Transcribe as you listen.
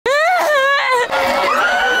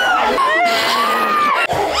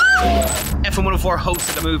FM104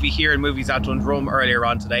 hosted a movie here in Movies at Dundrum earlier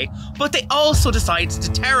on today, but they also decided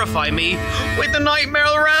to terrify me with the Nightmare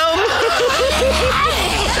Realm.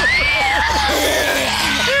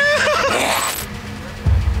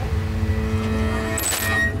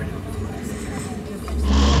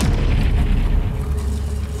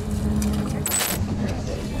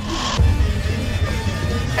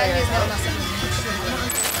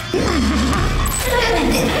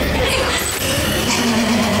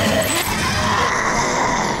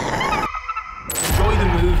 Enjoy the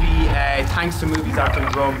movie, thanks to Movies at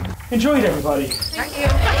Dundrum. Enjoy it, everybody. Thank you.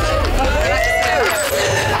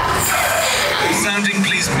 Sounding,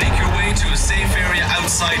 please make your way to a safe area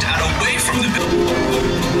outside and away from the building.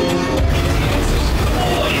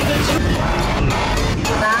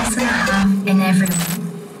 Glass and a half in every room.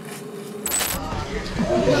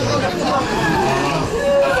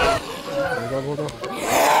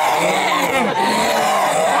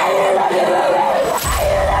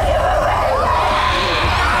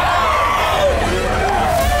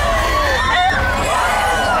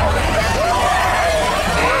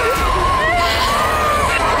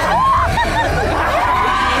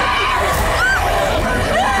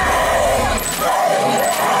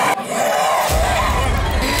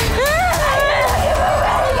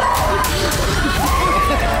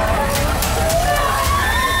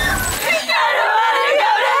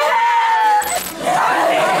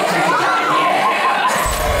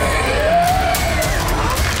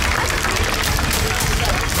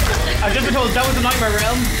 I've just been told that was the Nightmare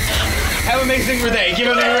Realm. How amazing were they? Give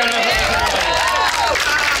them a round